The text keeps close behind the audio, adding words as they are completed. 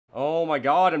Oh my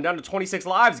god, I'm down to 26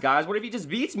 lives, guys. What if he just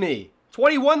beats me?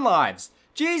 21 lives.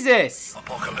 Jesus.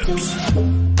 Apocalypse.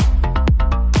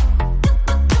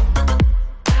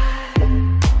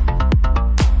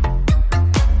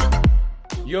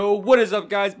 Yo, what is up,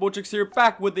 guys? Boltrix here,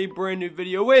 back with a brand new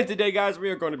video. And today, guys, we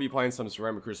are going to be playing some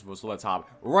ceramic Crucible, so let's hop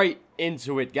right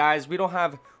into it, guys. We don't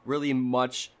have really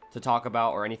much to talk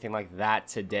about or anything like that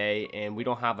today, and we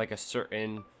don't have like a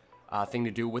certain thing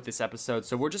to do with this episode,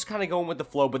 so we're just kind of going with the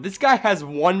flow. But this guy has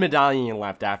one medallion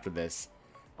left after this.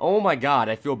 Oh my god,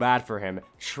 I feel bad for him.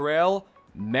 Trail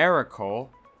Miracle.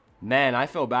 Man, I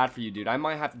feel bad for you, dude. I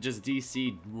might have to just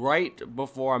DC right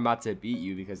before I'm about to beat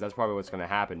you, because that's probably what's going to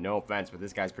happen. No offense, but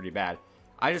this guy's pretty bad.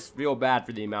 I just feel bad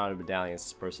for the amount of medallions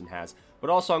this person has. But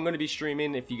also, I'm going to be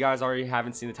streaming. If you guys already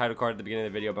haven't seen the title card at the beginning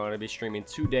of the video, but I'm going to be streaming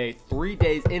 3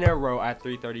 days in a row at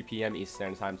 3:30 p.m.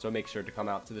 Eastern Standard Time. So make sure to come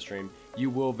out to the stream.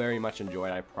 You will very much enjoy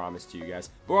it, I promise to you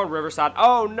guys. We're on Riverside.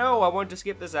 Oh, no, I wanted to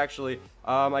skip this, actually.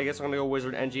 I guess I'm going to go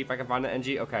Wizard NG if I can find the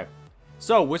NG. Okay.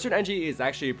 So, Wizard NG is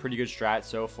actually a pretty good strat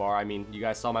so far. I mean, you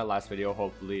guys saw my last video,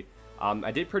 hopefully.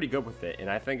 I did pretty good with it, and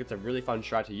I think it's a really fun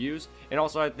strat to use. And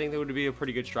also, I think it would be a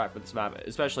pretty good strat for this map,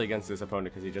 especially against this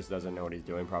opponent, because he just doesn't know what he's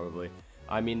doing, probably.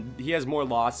 I mean, he has more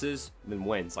losses than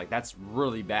wins. Like, that's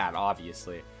really bad,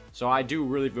 obviously. So, I do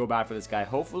really feel bad for this guy.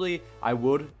 Hopefully, I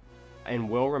would and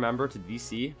will remember to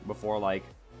DC before, like,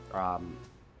 I'm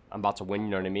about to win, you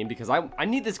know what I mean? Because I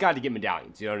need this guy to get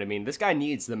medallions, you know what I mean? This guy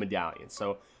needs the medallions,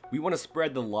 so we want to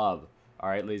spread the love.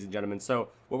 Alright, ladies and gentlemen, so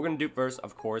what we're going to do first,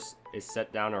 of course, is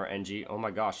set down our NG. Oh my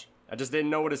gosh, I just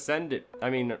didn't know where to send it. I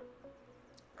mean,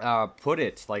 put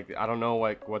it. Like, I don't know,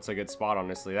 like, what's a good spot,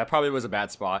 honestly. That probably was a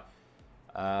bad spot.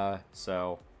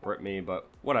 So, rip me, but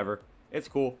whatever. It's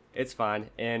cool. It's fine.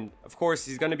 And, of course,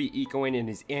 he's going to be ecoing and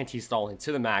he's anti-stalling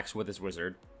to the max with his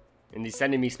wizard. And he's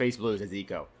sending me Space Blues as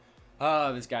eco.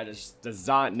 This guy just does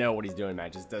not know what he's doing,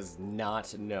 man. Just does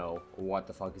not know what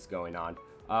the fuck is going on.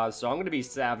 So I'm going to be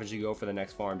savage and go for the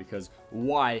next farm, because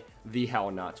why the hell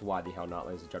not? Why the hell not,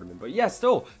 ladies and gentlemen? But yeah,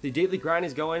 still, the daily grind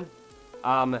is going.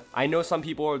 I know some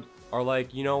people are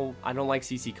like, you know, I don't like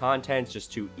CC content, it's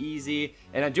just too easy.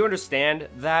 And I do understand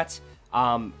that.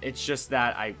 It's just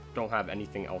that I don't have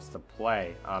anything else to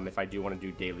play. If I do want to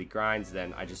do daily grinds,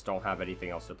 then I just don't have anything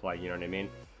else to play, you know what I mean?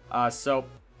 So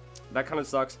that kind of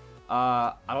sucks.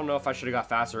 I don't know if I should have got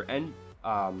faster and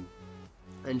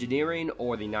engineering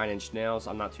or the 9-inch nails.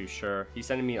 I'm not too sure. He's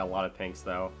sending me a lot of pinks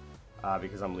though,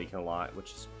 because I'm leaking a lot,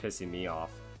 which is pissing me off.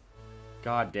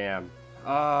 God damn.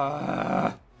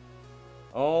 Oh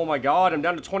my god, I'm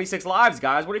down to 26 lives,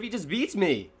 guys. What if he just beats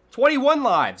me? 21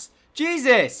 lives.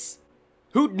 Jesus.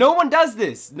 No one does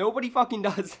this. Nobody fucking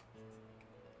does.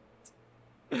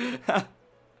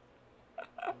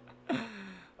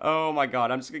 Oh my god,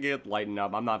 I'm just gonna get lightened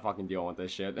up. I'm not fucking dealing with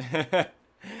this shit.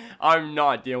 I'm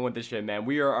not dealing with this shit, man.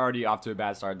 We are already off to a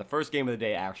bad start. The first game of the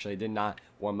day actually did not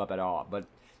warm up at all, but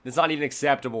it's not even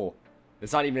acceptable.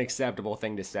 It's not even an acceptable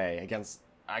thing to say against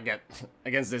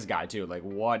this guy too. Like,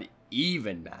 what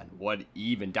even, man? What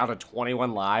even? Down to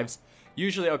 21 lives.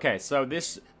 Usually, okay, so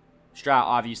this strat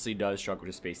obviously does struggle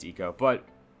to space eco, but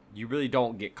you really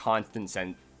don't get constant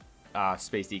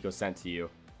space eco sent to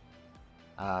you.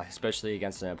 Especially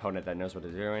against an opponent that knows what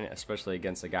they're doing, especially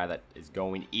against a guy that is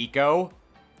going eco.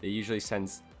 They usually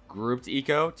send grouped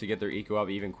eco to get their eco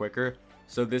up even quicker.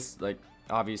 So this, like,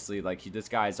 obviously, like, this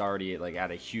guy is already, like,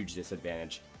 at a huge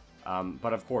disadvantage.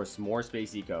 But of course, more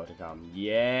space eco to come.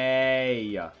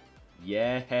 Yay!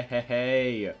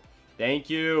 Yay!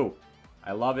 Thank you!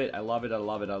 I love it, I love it, I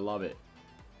love it, I love it.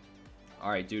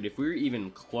 Alright, dude, if we're even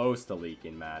close to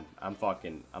leaking, man,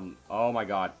 oh my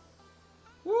god.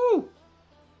 Woo!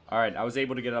 Alright, I was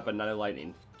able to get up another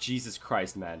lightning. Jesus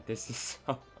Christ, man. This is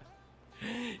so...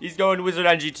 He's going Wizard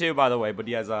NG too, by the way, but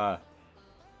he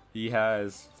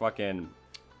has fucking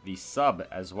the sub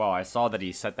as well. I saw that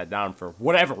he set that down for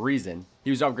whatever reason.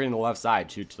 He was upgrading the left side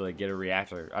to like get a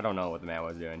reactor. I don't know what the man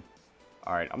was doing.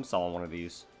 Alright, I'm selling one of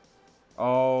these.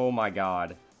 Oh my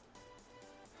god.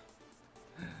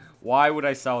 Why would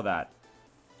I sell that?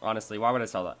 Honestly, why would I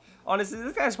sell that? Honestly,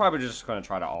 this guy's probably just gonna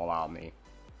try to all-out me.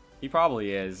 He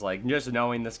probably is. Like, just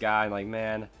knowing this guy, like,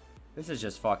 man, this is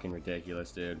just fucking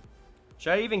ridiculous, dude.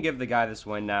 Should I even give the guy this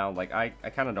win now? Like, I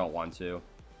kind of don't want to.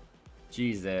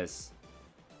 Jesus.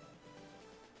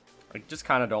 I just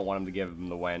kind of don't want him to give him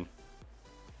the win.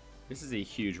 This is a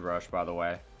huge rush, by the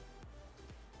way.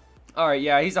 Alright,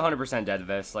 yeah, he's 100% dead to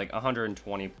this. Like,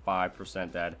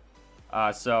 125% dead.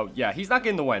 So, yeah, he's not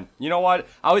getting the win. You know what?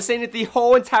 I was saying it the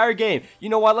whole entire game. You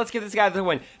know what? Let's get this guy the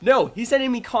win. No, he's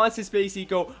sending me constant space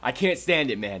eco. I can't stand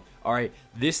it, man. Alright,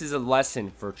 this is a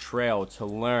lesson for Trail to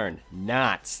learn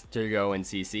not to go in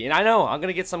CC. And I know, I'm going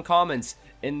to get some comments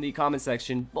in the comment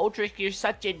section. Boltrix, you're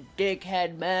such a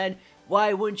dickhead, man.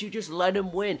 Why wouldn't you just let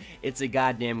him win? It's a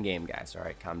goddamn game, guys.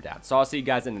 Alright, calm down. So I'll see you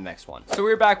guys in the next one. So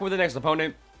we're back with the next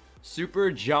opponent.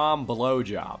 Super John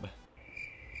Blowjob.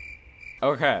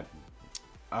 Okay.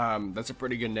 That's a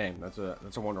pretty good name. That's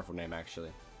a wonderful name, actually.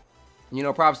 You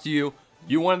know, props to you.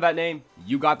 You wanted that name.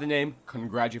 You got the name.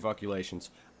 Congratulations.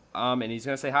 And he's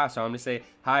gonna say hi, so I'm gonna say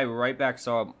hi right back.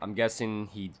 So I'm guessing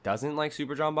he doesn't like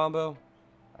Super John Bombo.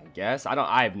 I guess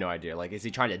I have no idea. Like, is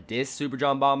he trying to diss Super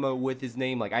John Bombo with his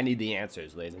name? Like, I need the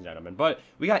answers, ladies and gentlemen. But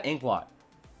we got Inkblot.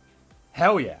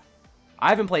 Hell yeah. I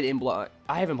haven't played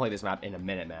this map in a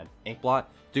minute, man. Inkblot,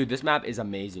 dude, this map is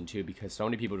amazing too because so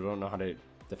many people don't know how to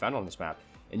defend on this map.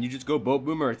 And you just go boat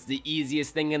boomer. It's the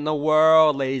easiest thing in the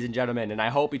world, ladies and gentlemen. And I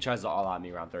hope he tries to all out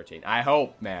me round 13. I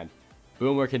hope, man.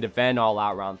 Boomer can defend all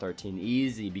out round 13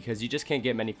 easy because you just can't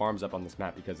get many farms up on this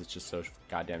map because it's just so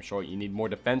goddamn short. You need more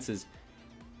defenses.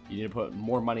 You need to put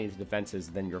more money into defenses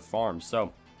than your farms.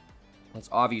 So let's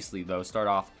obviously, though, start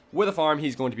off with a farm.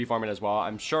 He's going to be farming as well.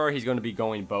 I'm sure he's going to be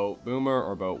going boat boomer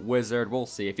or boat wizard. We'll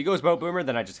see. If he goes boat boomer,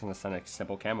 then I'm just going to send a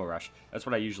simple camo rush. That's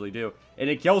what I usually do. And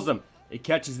it kills them. It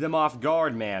catches them off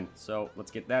guard, man. So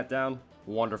let's get that down.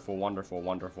 Wonderful, wonderful,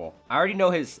 wonderful. I already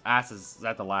know his ass is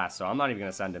at the last, so I'm not even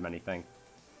going to send him anything.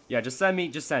 Yeah, just send me.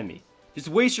 Just send me. Just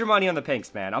waste your money on the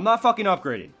pinks, man. I'm not fucking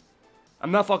upgrading.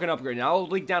 I'm not fucking upgrading. I'll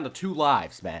leak down to 2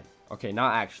 lives, man. Okay,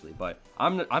 not actually, but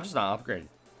I'm just not upgrading.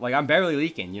 Like, I'm barely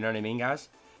leaking, you know what I mean, guys?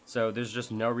 So there's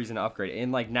just no reason to upgrade.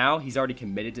 And like now, he's already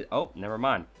committed to. Oh, never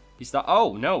mind. He stopped.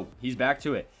 Oh no, he's back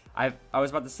to it. I was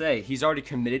about to say he's already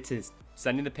committed to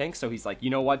sending the pinks, so he's like, you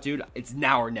know what, dude? It's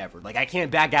now or never. Like, I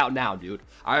can't back out now, dude.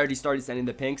 I already started sending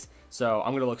the pinks, so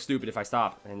I'm gonna look stupid if I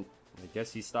stop. And I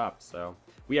guess he stopped. So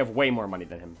we have way more money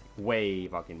than him, way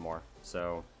fucking more.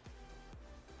 So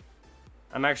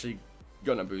I'm actually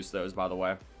gonna boost those, by the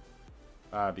way,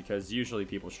 because usually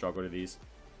people struggle to these.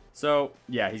 So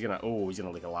yeah, he's gonna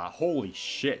leak a lot. Holy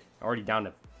shit! Already down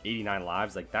to 89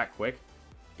 lives, like that quick.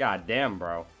 God damn,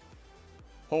 bro.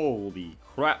 Holy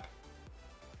crap.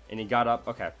 And he got up.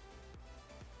 Okay.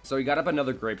 So he got up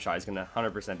another grape shot. He's gonna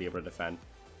 100% be able to defend.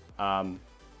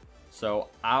 So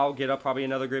I'll get up probably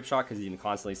another grape shot because he can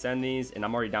constantly send these, and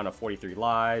I'm already down to 43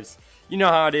 lives. You know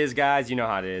how it is, guys. You know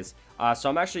how it is. So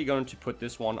I'm actually going to put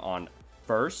this one on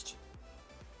first.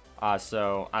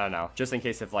 So I don't know, just in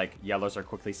case if like yellows are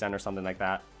quickly sent or something like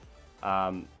that,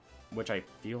 which I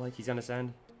feel like he's gonna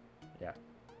send. Yeah.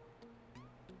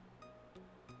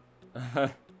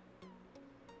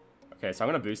 Okay, so I'm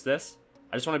gonna boost this.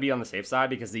 I just want to be on the safe side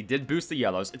because they did boost the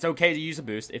yellows. It's okay to use a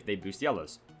boost if they boost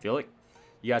yellows. Feel it?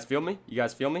 You guys feel me? You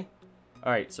guys feel me?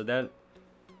 All right, so then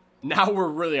now we're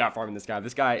really out farming this guy.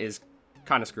 This guy is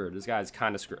kind of screwed. This guy is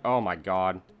kind of screwed. Oh my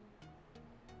god.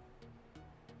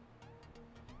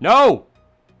 No!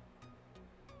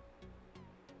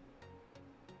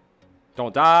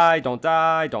 Don't die, don't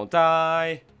die, don't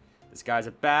die. This guy's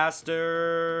a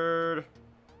bastard.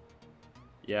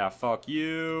 Yeah, fuck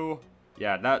you.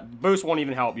 Yeah, that boost won't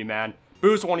even help you, man.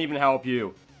 Boost won't even help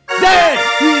you. Dead!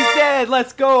 He's dead!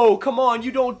 Let's go! Come on,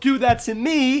 you don't do that to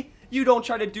me! You don't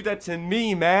try to do that to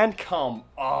me, man. Come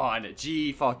on.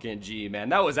 G fucking G, man.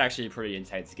 That was actually a pretty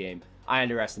intense game. I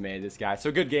underestimated this guy.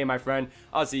 So good game, my friend.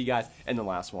 I'll see you guys in the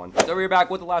last one. So we're back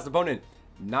with the last opponent.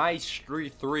 Nice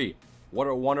Street 3. What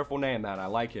a wonderful name, man. I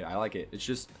like it. I like it. It's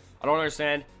just, I don't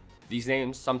understand these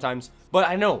names sometimes. But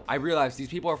I know, I realize these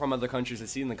people are from other countries. I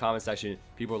see in the comment section,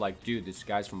 people are like, dude, this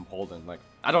guy's from Poland. Like,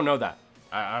 I don't know that.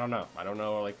 I don't know. I don't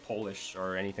know, like, Polish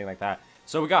or anything like that.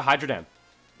 So we got Hydrodam.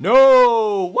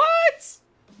 No! What?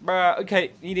 Bruh,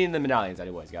 okay, he needed the medallions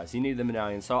anyways, guys. He needed the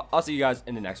medallions, so I'll see you guys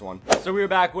in the next one. So we're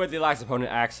back with the last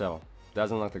opponent, Axel.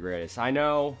 Doesn't look the greatest. I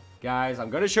know, guys,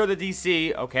 I'm gonna show the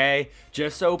DC, okay?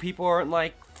 Just so people aren't,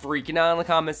 like, freaking out in the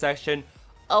comment section.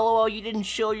 Oh, you didn't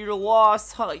show your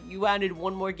loss, huh? You added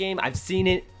one more game. I've seen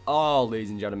it all,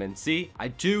 ladies and gentlemen. See, I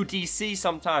do DC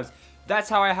sometimes. That's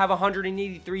how I have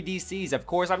 183 DCs. Of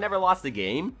course, I've never lost a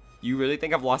game. You really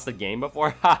think I've lost a game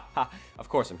before? Of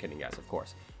course I'm kidding, guys, of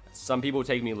course. Some people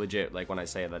take me legit, like when I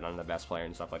say that I'm the best player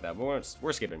and stuff like that, but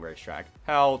we're skipping racetrack.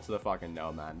 Hell to the fucking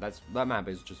no, man. That map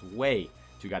is just way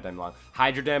too goddamn long.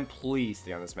 Hydrodam, please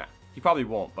stay on this map. He probably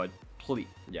won't, but please,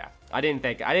 yeah. I didn't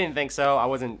think so. I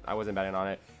wasn't betting on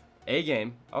it. A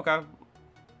game, okay.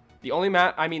 The only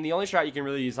strat you can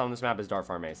really use on this map is Dart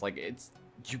Farm Ace. Like, it's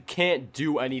you can't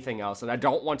do anything else. And I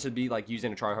don't want to be like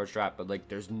using a tryhard strat, but like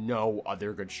there's no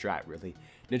other good strat really.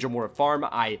 Ninja Mortar Farm,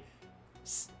 I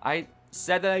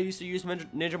said that I used to use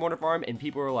Ninja Mortar Farm, and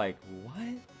people were like,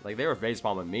 what? Like they were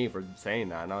facepalming me for saying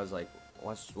that, and I was like,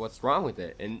 what's wrong with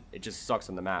it? And it just sucks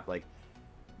on the map. Like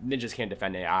ninjas can't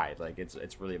defend AI. Like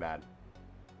it's really bad.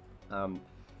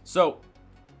 So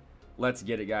let's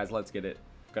get it, guys. Let's get it.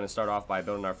 Gonna start off by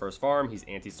building our first farm. He's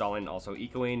anti-stalling, also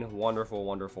ecoing. Wonderful,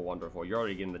 wonderful, wonderful. You're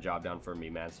already getting the job done for me,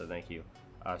 man, so thank you.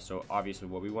 So obviously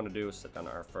what we want to do is set down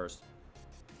our first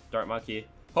dart monkey.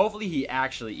 Hopefully he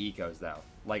actually ecos though.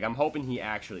 Like I'm hoping he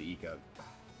actually ecoed.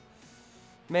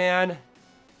 Man,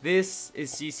 this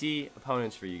is CC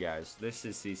opponents for you guys. This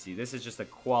is CC. This is just a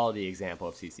quality example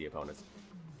of CC opponents.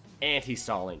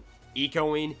 Anti-stalling,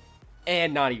 ecoing,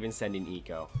 and not even sending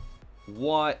eco.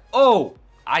 What? Oh!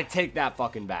 I take that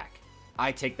fucking back.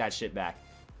 I take that shit back.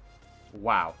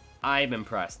 Wow. I'm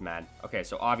impressed, man. Okay,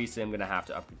 so obviously I'm going to have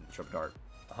to upgrade the trip dart.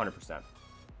 100%.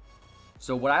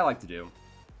 So what I like to do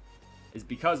is,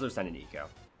 because they're sending eco,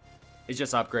 is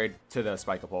just upgrade to the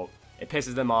spike up ult. It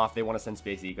pisses them off. They want to send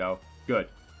space eco. Good.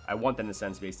 I want them to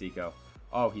send space eco.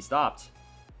 Oh, he stopped.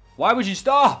 Why would you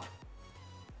stop?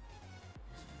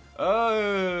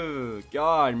 Oh,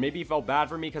 God. Maybe he felt bad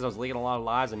for me because I was leaking a lot of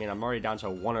lives. I mean, I'm already down to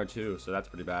 1 or 2, so that's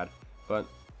pretty bad. But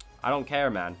I don't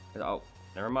care, man. Oh,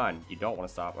 never mind. You don't want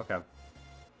to stop. Okay.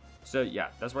 So, yeah,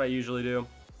 that's what I usually do.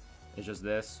 It's just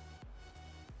this.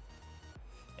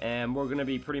 And we're going to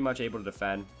be pretty much able to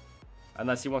defend.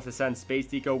 Unless he wants to send space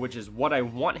deco, which is what I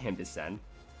want him to send.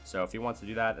 So, if he wants to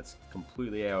do that, that's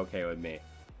completely a-okay with me.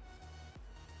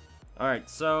 Alright,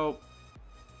 so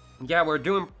yeah, we're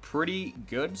doing pretty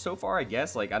good so far, I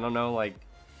guess. Like, I don't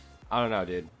know,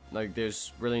 dude. Like,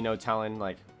 there's really no telling,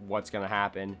 like, what's gonna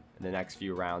happen in the next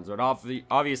few rounds. But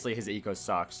obviously, his eco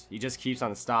sucks. He just keeps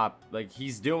on stop. Like,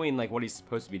 he's doing, like, what he's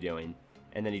supposed to be doing.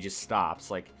 And then he just stops.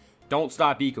 Like, don't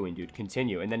stop ecoing, dude.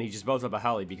 Continue. And then he just builds up a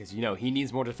heli because, you know, he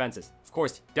needs more defenses. Of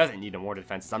course, he doesn't need more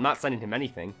defenses. I'm not sending him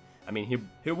anything. I mean,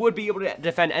 he would be able to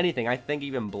defend anything. I think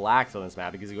even Black's on this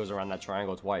map because he goes around that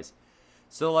triangle twice.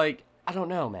 So, like, I don't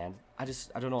know, man. I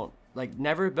don't know. Like,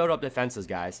 never build up defenses,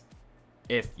 guys,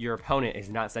 if your opponent is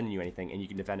not sending you anything and you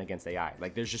can defend against AI.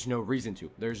 Like, there's just no reason to.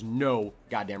 There's no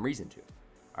goddamn reason to.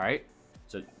 All right?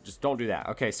 So, just don't do that.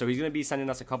 Okay, so he's going to be sending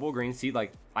us a couple of greens. See,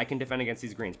 like, I can defend against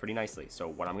these greens pretty nicely. So,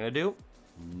 what I'm going to do,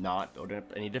 not building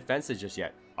up any defenses just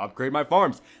yet. Upgrade my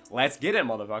farms. Let's get it,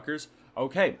 motherfuckers.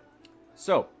 Okay,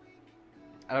 so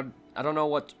I don't know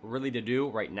what really to do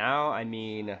right now. I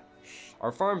mean,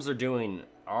 our farms are doing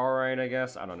alright, I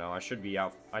guess. I don't know. I should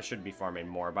be farming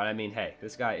more. But I mean, hey,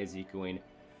 this guy is ecoing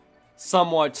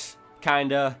somewhat,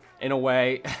 kinda, in a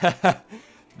way.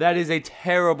 That is a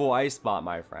terrible ice spot,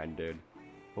 my friend, dude.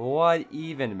 What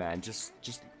even, man? Just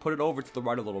put it over to the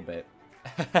right a little bit.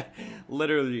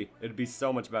 Literally, it'd be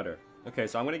so much better. Okay,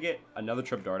 so I'm gonna get another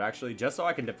trip dart, actually, just so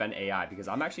I can defend AI, because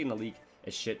I'm actually gonna leak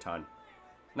a shit ton.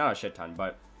 Not a shit ton,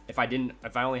 but if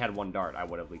I only had 1 dart, I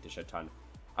would have leaked a shit ton.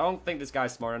 I don't think this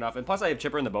guy's smart enough, and plus I have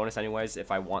chipper in the bonus anyways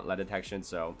if I want lead detection,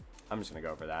 so I'm just gonna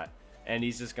go for that. And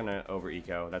he's just gonna over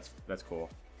eco. That's cool.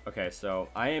 Okay, so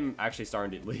I am actually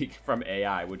starting to leak from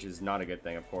AI, which is not a good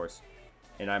thing, of course.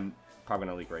 And I'm probably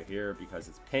gonna leak right here because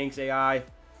it's Pink's AI. And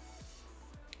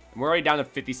we're already down to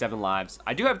 57 lives.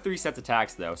 I do have 3 sets of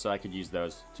attacks though, so I could use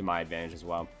those to my advantage as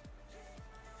well.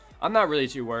 I'm not really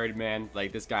too worried, man.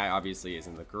 Like, this guy obviously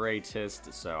isn't the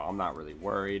greatest, so I'm not really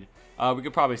worried. We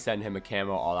could probably send him a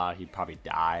camo all out. He'd probably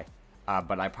die.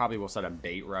 But I probably will set a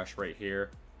bait rush right here,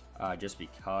 just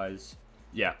because.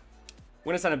 Yeah. I'm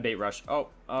going to send a bait rush.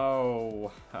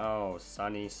 Oh,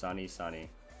 sunny.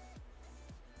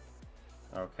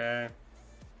 Okay.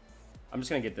 I'm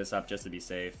just going to get this up just to be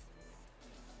safe.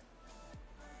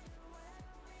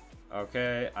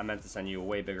 Okay, I meant to send you a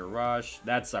way bigger rush.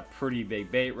 That's a pretty big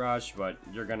bait rush, but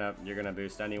you're gonna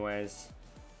boost anyways.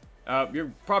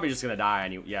 You're probably just gonna die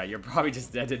anyway. Yeah, you're probably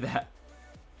just dead to that.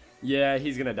 Yeah,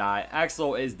 he's gonna die.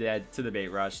 Axel is dead to the bait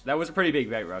rush. That was a pretty big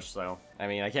bait rush, so I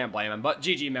mean, I can't blame him. But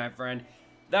GG, my friend.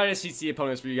 That is CC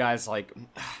opponents for you guys. Like,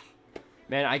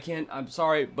 man, I can't. I'm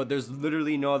sorry, but there's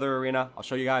literally no other arena. I'll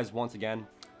show you guys once again.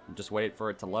 Just wait for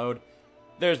it to load.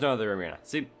 There's no other arena.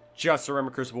 See, just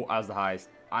Ceramic Crucible as the highest.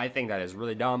 I think that is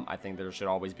really dumb. I think there should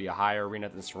always be a higher arena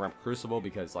than Ceramic Crucible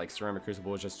because, like, Ceramic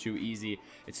Crucible is just too easy.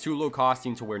 It's too low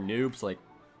costing to where noobs, like,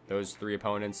 those 3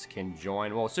 opponents can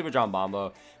join. Well, Super John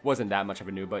Bombo wasn't that much of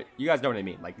a noob, but you guys know what I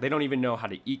mean. Like, they don't even know how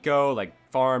to eco, like,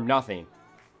 farm, nothing.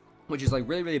 which is like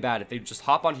really, really bad. If they just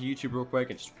hop onto YouTube real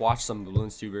quick and just watch some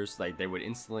Bloons tubers, like they would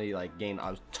instantly like gain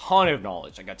a ton of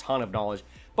knowledge, like a ton of knowledge.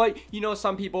 But you know,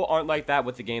 some people aren't like that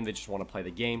with the game. They just want to play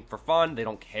the game for fun. They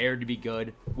don't care to be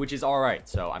good, which is all right.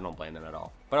 So I don't blame them at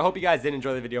all. But I hope you guys did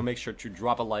enjoy the video. Make sure to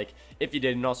drop a like if you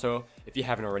did, and also if you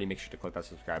haven't already, make sure to click that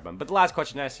subscribe button. But the last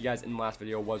question I asked you guys in the last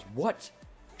video was, what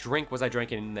drink was I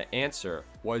drinking? And the answer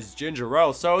was ginger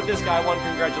ale. So this guy won.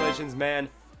 Congratulations, man.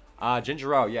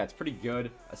 Ginger ale, yeah, it's pretty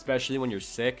good, especially when you're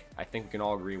sick. I think we can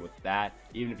all agree with that.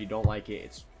 Even if you don't like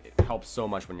it, it helps so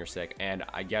much when you're sick. And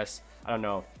I guess, I don't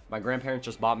know, my grandparents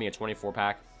just bought me a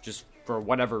 24-pack just for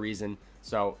whatever reason.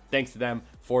 So thanks to them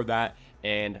for that.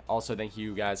 And also thank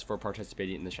you guys for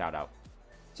participating in the shout out.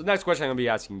 So the next question I'm going to be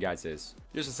asking you guys is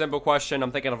just a simple question.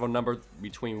 I'm thinking of a number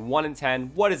between 1 and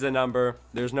 10. What is the number?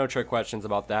 There's no trick questions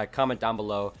about that. Comment down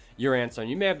below your answer, and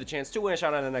you may have the chance to win a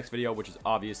shout out in the next video, which is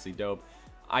obviously dope.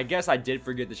 I guess I did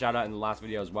forget the shout out in the last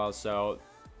video as well, so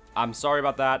I'm sorry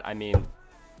about that. I mean,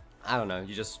 I don't know,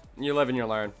 you live and you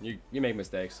learn. You make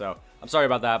mistakes, so I'm sorry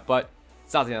about that, but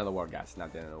it's not the end of the world, guys. It's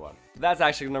not the end of the world. That's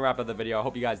actually gonna wrap up the video. I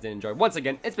hope you guys did enjoy. Once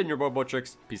again, it's been your boy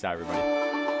Boltrix. Peace out, everybody.